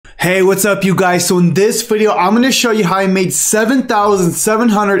Hey, what's up you guys? So in this video, I'm going to show you how I made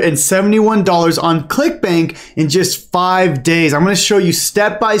 $7,771 on Clickbank in just 5 days. I'm going to show you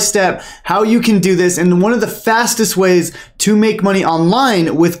step by step how you can do this and one of the fastest ways to make money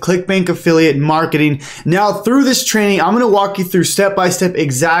online with Clickbank affiliate marketing. Now through this training, I'm going to walk you through step by step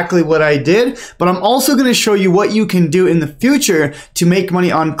exactly what I did, but I'm also going to show you what you can do in the future to make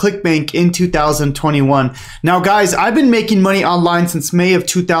money on Clickbank in 2021. Now guys, I've been making money online since May of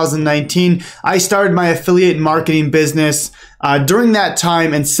 2019. I started my affiliate marketing business during that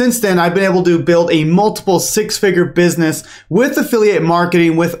time, and since then I've been able to build a multiple six-figure business with affiliate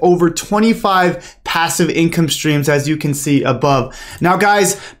marketing with over 25 passive income streams, as you can see above. Now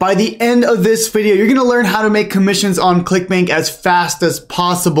guys, by the end of this video, you're gonna learn how to make commissions on Clickbank as fast as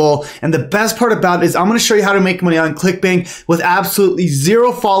possible, and the best part about it is I'm gonna show you how to make money on Clickbank with absolutely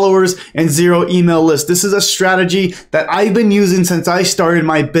 0 followers and 0 email lists. This is a strategy that I've been using since I started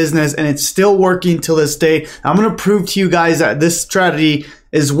my business, and it's still working till this day. I'm gonna prove to you guys that this strategy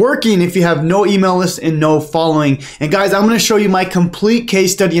is working if you have no email list and no following. And guys, I'm going to show you my complete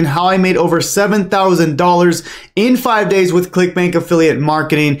case study and how I made over $7,000 in 5 days with Clickbank affiliate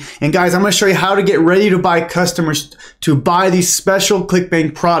marketing. And guys, I'm going to show you how to get ready to buy customers to buy these special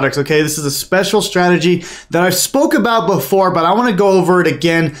Clickbank products. Okay, this is a special strategy that I've spoke about before, but I want to go over it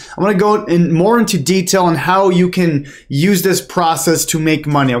again. I want to go in more into detail on how you can use this process to make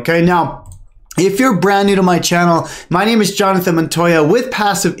money. Okay, now, if you're brand new to my channel, my name is Jonathan Montoya with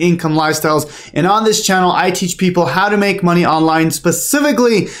Passive Income Lifestyles, and on this channel I teach people how to make money online,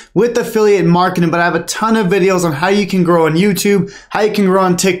 specifically with affiliate marketing, but I have a ton of videos on how you can grow on YouTube, how you can grow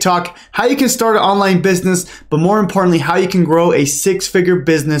on TikTok, how you can start an online business, but more importantly, how you can grow a six-figure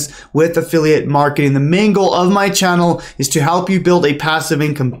business with affiliate marketing. The main goal of my channel is to help you build a passive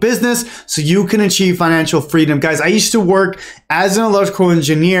income business so you can achieve financial freedom. Guys, I used to work as an electrical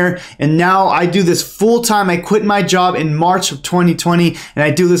engineer, and now I do this full time. I quit my job in March of 2020, and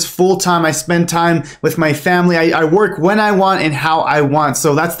I do this full time. I spend time with my family. I work when I want and how I want.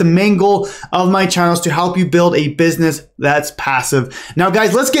 So that's the main goal of my channel, is to help you build a business that's passive. Now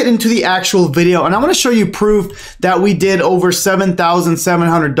guys, let's get into the actual video, and I'm going to show you proof that we did over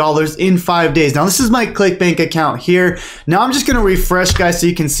 $7,700 in 5 days. Now this is my Clickbank account here. Now I'm just going to refresh, guys, so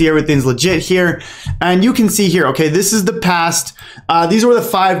you can see everything's legit here, and you can see here, okay, this is the past. These were the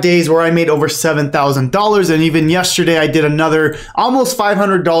 5 days where I made over $7,000, and even yesterday I did another almost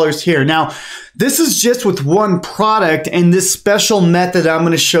 $500 here. Now this is just with one product and this special method I'm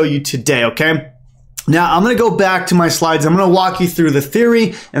going to show you today. Okay, now I'm going to go back to my slides. I'm going to walk you through the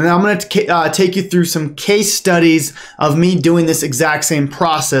theory, and then I'm going to take you through some case studies of me doing this exact same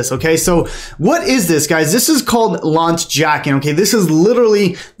process. Okay, so what is this, guys? This is called launch jacking. Okay, this is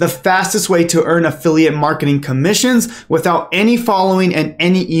literally the fastest way to earn affiliate marketing commissions without any following and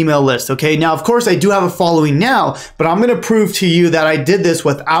any email list. Okay, now of course I do have a following now, but I'm going to prove to you that I did this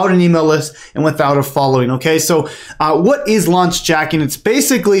without an email list and without a following. Okay, so what is launch jacking? It's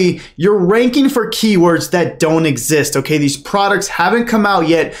basically you're ranking for keywords that don't exist. Okay, these products haven't come out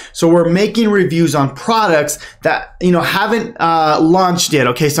yet, so we're making reviews on products that haven't launched yet.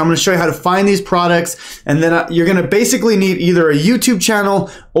 Okay, so I'm going to show you how to find these products, and then you're going to basically need either a YouTube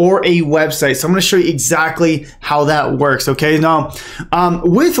channel or a website. So I'm going to show you exactly how that works. Okay, now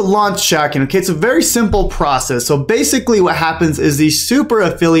with launch jacking, okay, it's a very simple process. So basically what happens is these super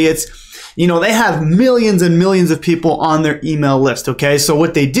affiliates, they have millions and millions of people on their email list. Okay, so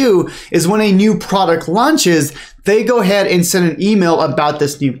what they do is when a new product launches, they go ahead and send an email about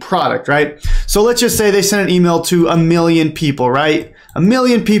this new product, right? So let's just say they send an email to 1 million people, right? 1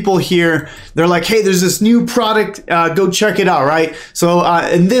 million people here. They're like, hey, there's this new product, go check it out, right? So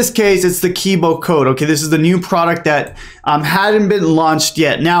in this case, it's the Kibo code. Okay, this is the new product that hadn't been launched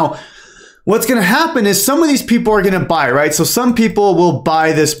yet. Now, what's going to happen is some of these people are going to buy, right? So some people will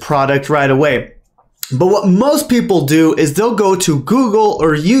buy this product right away. But what most people do is they'll go to Google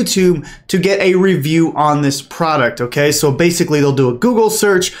or YouTube to get a review on this product. Okay, so basically they'll do a Google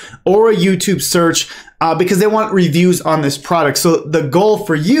search or a YouTube search because they want reviews on this product. So the goal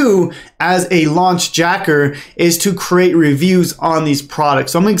for you as a launch jacker is to create reviews on these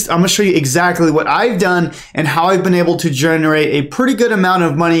products. So I'm gonna show you exactly what I've done and how I've been able to generate a pretty good amount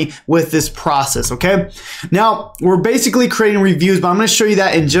of money with this process. Okay, now we're basically creating reviews, but I'm gonna show you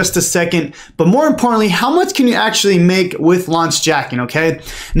that in just a second. But more importantly, how much can you actually make with launch jacking? Okay,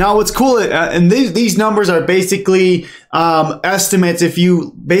 now what's cool, and these numbers are basically estimates if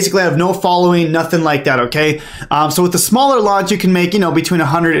you basically have no following, nothing like that, okay? So with the smaller launch, you can make, you know, between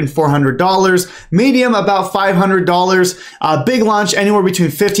 $100 and $400. Medium, about $500. Big launch, anywhere between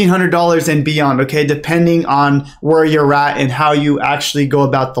 $1,500 and beyond, okay? Depending on where you're at and how you actually go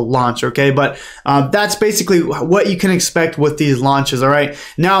about the launch, okay? But that's basically what you can expect with these launches, all right?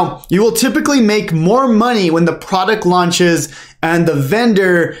 Now, you will typically make more money when the product launches and the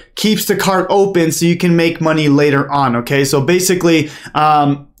vendor keeps the cart open so you can make money later on, okay? So basically,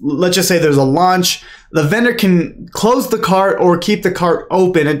 let's just say there's a launch. The vendor can close the cart or keep the cart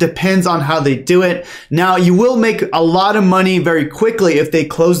open. It depends on how they do it. Now, you will make a lot of money very quickly if they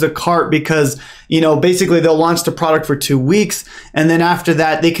close the cart because, you know, basically they'll launch the product for 2 weeks and then after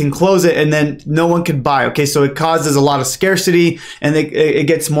that they can close it and then no one can buy, okay? So it causes a lot of scarcity and it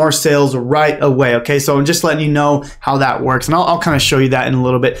gets more sales right away, okay? So I'm just letting you know how that works and I'll kind of show you that in a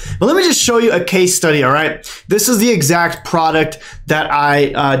little bit. But let me just show you a case study, all right? This is the exact product that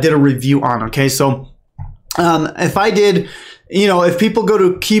I did a review on, okay? So if I did, you know, if people go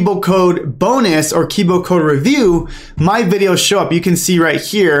to Kibo code bonus or Kibo code review, my videos show up. You can see right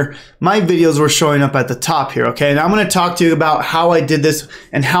here, my videos were showing up at the top here, okay? And I'm gonna talk to you about how I did this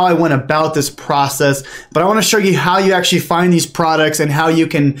and how I went about this process, but I wanna show you how you actually find these products and how you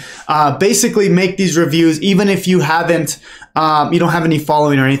can basically make these reviews even if you haven't, you don't have any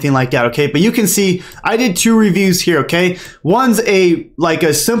following or anything like that, okay? But you can see I did 2 reviews here, okay? One's a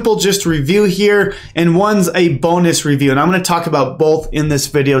simple just review here and one's a bonus review. And I'm gonna talk about both in this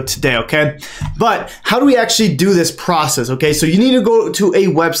video today, okay? But how do we actually do this process, okay? So you need to go to a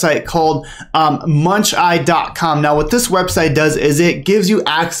website called munchi.com. Now what this website does is it gives you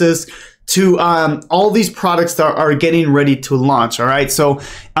access to all these products that are getting ready to launch, all right? So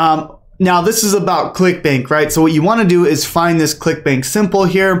now this is about Clickbank, right? So what you want to do is find this Clickbank symbol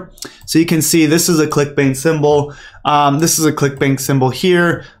here. So you can see this is a Clickbank symbol. This is a Clickbank symbol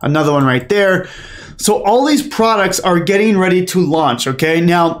here. Another one right there. So all these products are getting ready to launch, okay?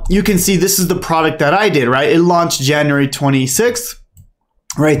 Now you can see this is the product that I did, right? It launched January 26th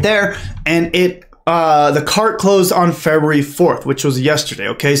right there. And the cart closed on February 4th, which was yesterday,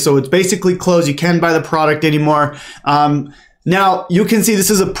 okay? So it's basically closed. You can't buy the product anymore. Now you can see this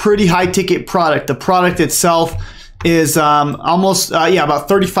is a pretty high ticket product. The product itself is almost about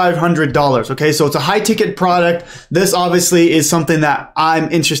 $3,500, okay? So it's a high ticket product. This obviously is something that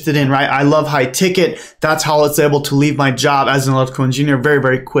I'm interested in, right? I love high ticket. That's how I was able to leave my job as an electrical engineer very,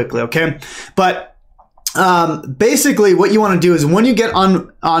 very quickly, okay? But basically what you want to do is when you get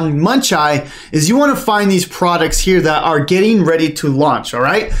on Munchi is you want to find these products here that are getting ready to launch, all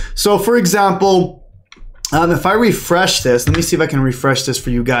right? So for example, if I refresh this, let me see if I can refresh this for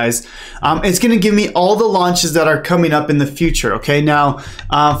you guys. It's going to give me all the launches that are coming up in the future, okay? Now,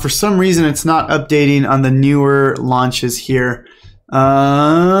 for some reason, it's not updating on the newer launches here.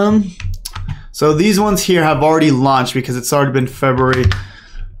 So these ones here have already launched because it's already been February.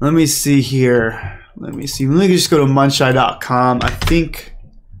 Let me see here. Let me see. Let me just go to munchi.com. I think...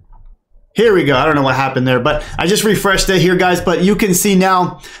 Here we go. I don't know what happened there, but I just refreshed it here, guys. But you can see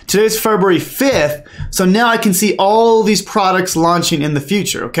now, today's February 5th. So now I can see all these products launching in the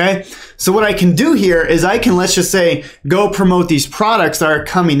future, okay? So what I can do here is I can, let's just say, go promote these products that are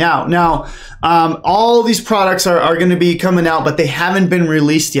coming out. Now, all these products are going to be coming out, but they haven't been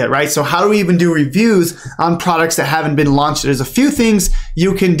released yet, right? So how do we even do reviews on products that haven't been launched? There's a few things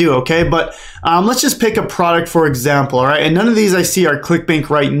you can do, okay? But let's just pick a product, for example, all right? And none of these I see are Clickbank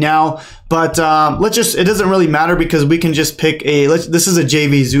right now. But it doesn't really matter because we can just pick this is a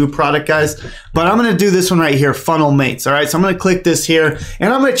JV Zoo product, guys. But I'm going to do this one right here, Funnel Mates. All right, so I'm going to click this here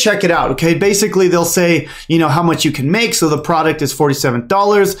and I'm going to check it out. Okay, basically they'll say, you know, how much you can make. So the product is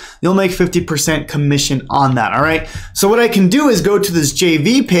 $47. You'll make 50% commission on that. All right, so what I can do is go to this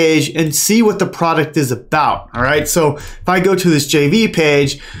JV page and see what the product is about. All right, so if I go to this JV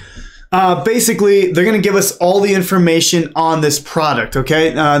page, basically, they're going to give us all the information on this product,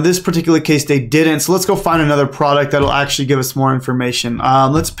 okay? This particular case, they didn't. So let's go find another product that'll actually give us more information.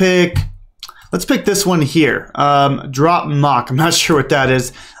 Let's pick this one here, Drop Mock. I'm not sure what that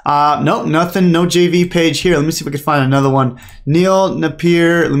is. Nope, nothing, no JV page here. Let me see if I can find another one. Neil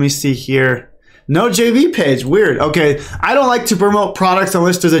Napier, let me see here. No JV page, weird. Okay, I don't like to promote products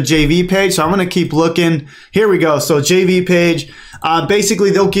unless there's a JV page, so I'm gonna keep looking. Here we go, so JV page.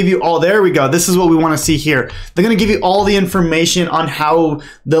 Basically, they'll give you all, there we go. This is what we wanna see here. They're gonna give you all the information on how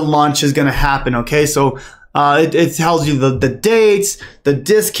the launch is gonna happen, okay? So It tells you the dates, the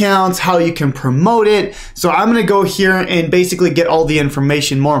discounts, how you can promote it. So I'm gonna go here and basically get all the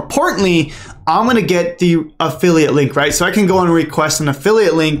information. More importantly, I'm gonna get the affiliate link, right? So I can go and request an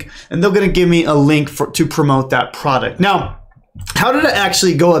affiliate link, and they're gonna give me a link to promote that product. Now, how did I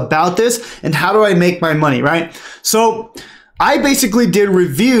actually go about this, and how do I make my money, right? So I basically did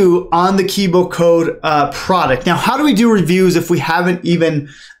review on the Kibo Code product. Now, how do we do reviews if we haven't even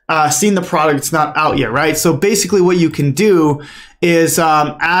seen the product? It's not out yet, right? So basically what you can do is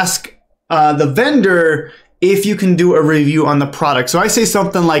ask the vendor if you can do a review on the product. So I say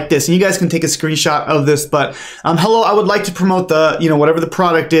something like this, and you guys can take a screenshot of this, but hello, I would like to promote the, whatever the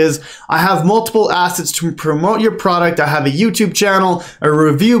product is. I have multiple assets to promote your product. I have a YouTube channel, a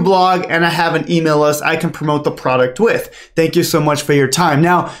review blog, and I have an email list I can promote the product with. Thank you so much for your time.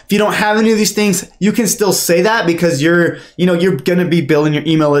 Now, if you don't have any of these things, you can still say that because you're gonna be building your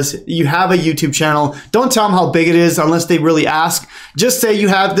email list. You have a YouTube channel. Don't tell them how big it is unless they really ask. Just say you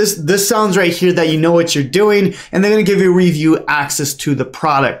have this sounds right here that you know what you're doing, and they're going to give you review access to the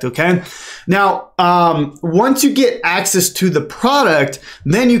product. Okay. Now, once you get access to the product,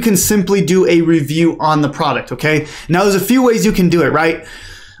 then you can simply do a review on the product. Okay. Now there's a few ways you can do it, right?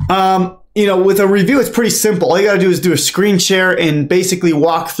 With a review, it's pretty simple. All you got to do is do a screen share and basically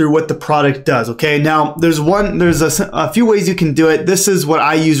walk through what the product does. Okay. Now there's a few ways you can do it. This is what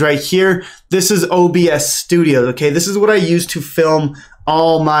I use right here. This is OBS Studio. Okay. This is what I use to film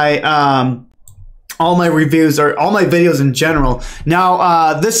all my reviews or all my videos in general.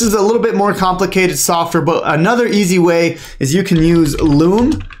 Now, this is a little bit more complicated software, but another easy way is you can use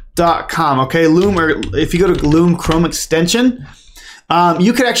loom.com. Okay, Loom, or if you go to Loom Chrome extension,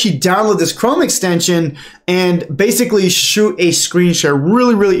 you could actually download this Chrome extension and basically shoot a screen share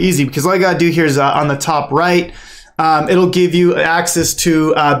really, really easy, because all I gotta do here is on the top right, it'll give you access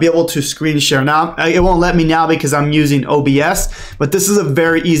to be able to screen share. Now, it won't let me now because I'm using OBS, but this is a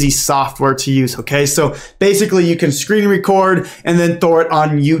very easy software to use, okay? So basically you can screen record and then throw it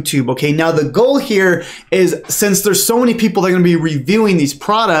on YouTube, okay? Now the goal here is, since there's so many people that are gonna be reviewing these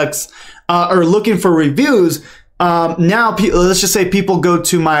products or looking for reviews, now, let's just say people go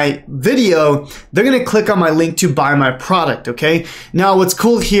to my video, they're gonna click on my link to buy my product, okay? Now, what's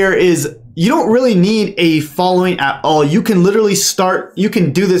cool here is you don't really need a following at all. You can literally you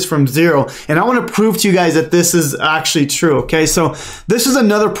can do this from zero. And I wanna prove to you guys that this is actually true, okay? So this is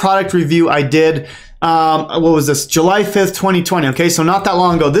another product review I did. What was this? July 5th, 2020, okay? So not that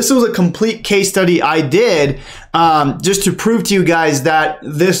long ago. This was a complete case study I did just to prove to you guys that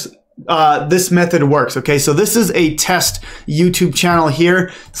this method works, okay? So this is a test YouTube channel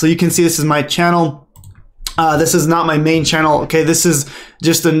here. So you can see this is my channel. This is not my main channel, okay? This is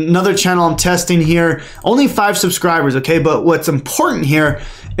just another channel I'm testing here. Only 5 subscribers, okay? But what's important here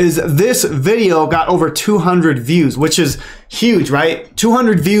is this video got over 200 views, which is huge, right?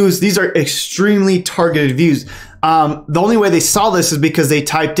 200 views, these are extremely targeted views. The only way they saw this is because they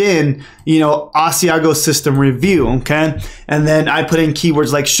typed in, Asiago system review, okay? And then I put in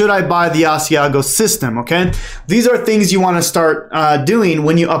keywords like, should I buy the Asiago system, okay? These are things you want to start doing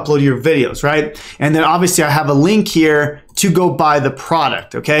when you upload your videos, right? And then obviously I have a link here to go buy the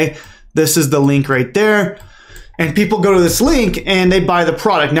product, okay? This is the link right there. And people go to this link and they buy the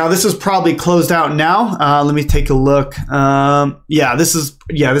product. Now this is probably closed out now. Let me take a look. Yeah, this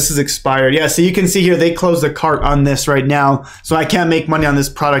is expired. Yeah, so you can see here they closed the cart on this right now. So I can't make money on this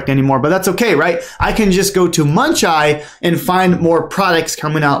product anymore, but that's okay, right? I can just go to Munch and find more products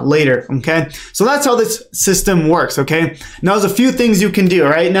coming out later, okay? So that's how this system works, okay? Now there's a few things you can do,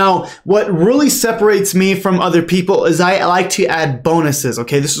 right? Now, what really separates me from other people is I like to add bonuses,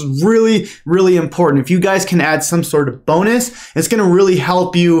 okay? This is really, really important. If you guys can add some sort of bonus, it's going to really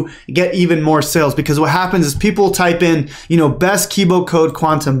help you get even more sales, because what happens is people type in, best Kibo Code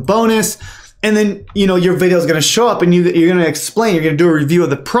quantum bonus, and then, your video is going to show up and you're going to explain, you're going to do a review of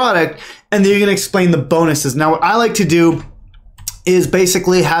the product, and then you're going to explain the bonuses. Now, what I like to do is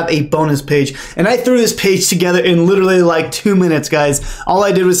basically have a bonus page, and I threw this page together in literally like 2 minutes, guys. All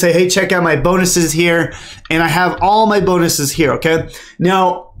I did was say, hey, check out my bonuses here, and I have all my bonuses here, okay?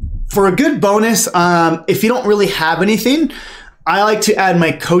 Now, for a good bonus, if you don't really have anything, I like to add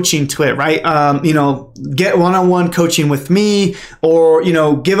my coaching to it, right? Get one-on-one coaching with me, or,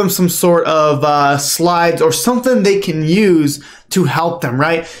 give them some sort of slides or something they can use to help them,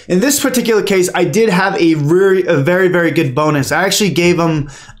 right? In this particular case, I did have a very, very good bonus. I actually gave them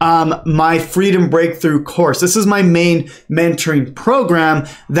my Freedom Breakthrough course. This is my main mentoring program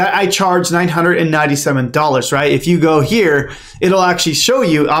that I charge $997, right? If you go here, it'll actually show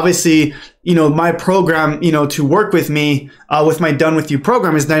you, obviously, my program, to work with me with my Done With You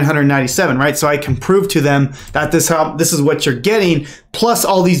program is $997, right? So I can prove to them that this is what you're getting, plus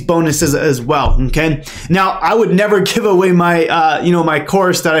all these bonuses as well, okay? Now, I would never give away my, my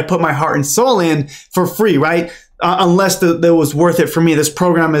course that I put my heart and soul in for free, right? Unless that was worth it for me. This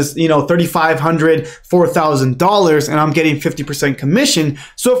program is, $3,500, $4,000, and I'm getting 50% commission.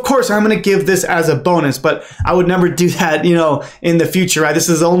 So of course I'm going to give this as a bonus, but I would never do that, in the future, right? This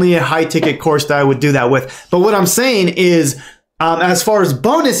is only a high ticket course that I would do that with. But what I'm saying is, as far as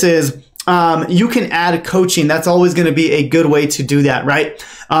bonuses, you can add coaching. That's always going to be a good way to do that, right?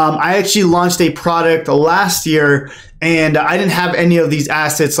 I actually launched a product last year, and I didn't have any of these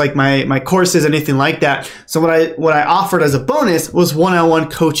assets like my courses, anything like that. So what I offered as a bonus was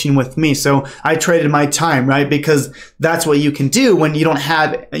one-on-one coaching with me. So I traded my time, right? Because that's what you can do when you don't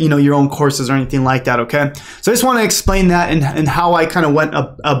have, your own courses or anything like that, okay? So I just want to explain that and how I kind of went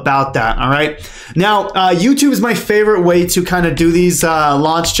about that, all right? Now, YouTube is my favorite way to kind of do these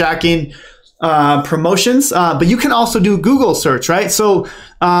launch jacking promotions, but you can also do Google search, right? So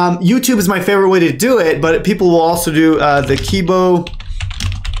YouTube is my favorite way to do it, but people will also do the Kibo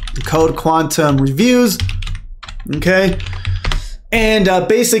Code Quantum reviews, okay? And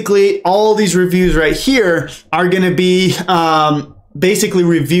basically all these reviews right here are going to be basically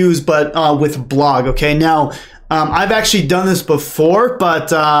reviews, but with blog, okay? Now, I've actually done this before,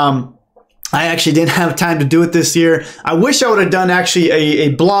 but I actually didn't have time to do it this year. I wish I would have done actually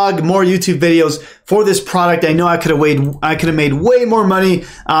a blog, more YouTube videos for this product. I know I could have made way more money.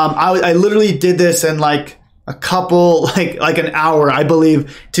 I literally did this in like a couple, like an hour, I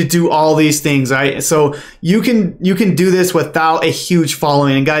believe, to do all these things, right? So you can do this without a huge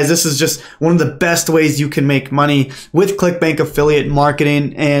following. And guys, this is just one of the best ways you can make money with Clickbank affiliate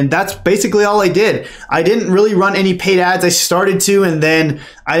marketing. And that's basically all I did. I didn't really run any paid ads. I started to, and then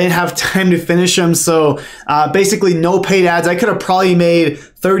I didn't have time to finish them. So basically no paid ads. I could have probably made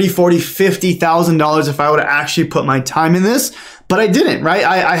 $30,000, $40,000, $50,000 if I would have actually put my time in this. But I didn't, right?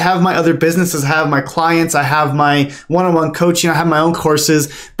 I have my other businesses, I have my clients, I have my one-on-one coaching, I have my own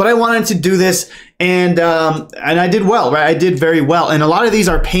courses, but I wanted to do this, and I did well, right? I did very well. And a lot of these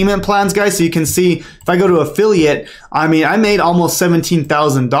are payment plans, guys. So you can see if I go to affiliate, I made almost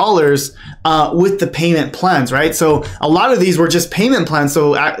 $17,000 with the payment plans, right? So a lot of these were just payment plans.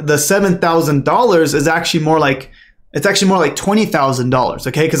 So the $7,000 is actually more like, it's actually more like $20,000,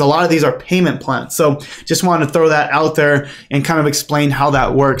 okay? Because a lot of these are payment plans. So just wanted to throw that out there and kind of explain how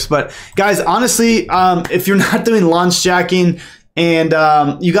that works. But guys, honestly, if you're not doing launch jacking, and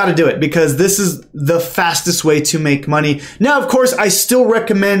you got to do it, because this is the fastest way to make money. Now, of course, I still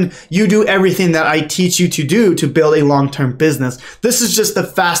recommend you do everything that I teach you to do to build a long-term business. This is just the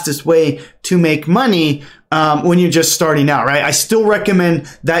fastest way to make money when you're just starting out, right? I still recommend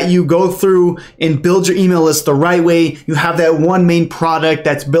that you go through and build your email list the right way. You have that one main product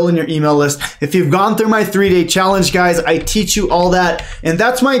that's building your email list. If you've gone through my 3-day challenge, guys, I teach you all that. And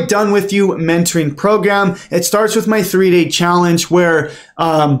that's my Done With You mentoring program. It starts with my 3-day challenge where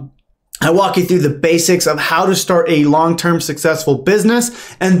I walk you through the basics of how to start a long-term successful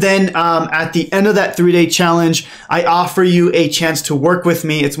business. And then at the end of that 3-day challenge, I offer you a chance to work with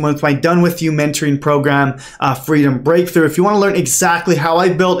me. It's my Done With You mentoring program, Freedom Breakthrough. If you want to learn exactly how I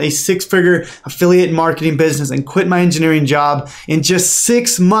built a 6-figure affiliate marketing business and quit my engineering job, in just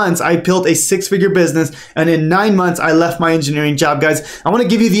 6 months, I built a 6-figure business. And in 9 months, I left my engineering job, guys. I want to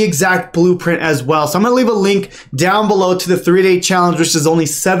give you the exact blueprint as well. So I'm going to leave a link down below to the 3-day challenge, which is only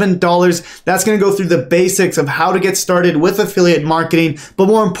 $7. That's going to go through the basics of how to get started with affiliate marketing, but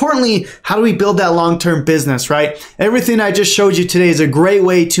more importantly, how do we build that long-term business, right? Everything I just showed you today is a great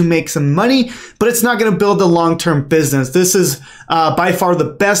way to make some money, but it's not going to build a long-term business. This is by far the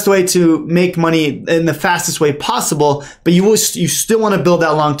best way to make money in the fastest way possible, but you still want to build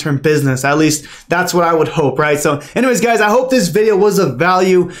that long-term business. At least that's what I would hope, right? So anyways, guys, I hope this video was of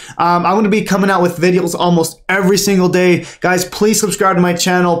value. I'm going to be coming out with videos almost every single day. Guys, please subscribe to my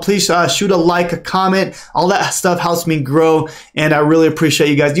channel. Please shoot a like, a comment. All that stuff helps me grow, and I really appreciate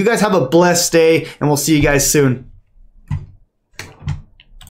you guys. You guys have a blessed day, and we'll see you guys soon.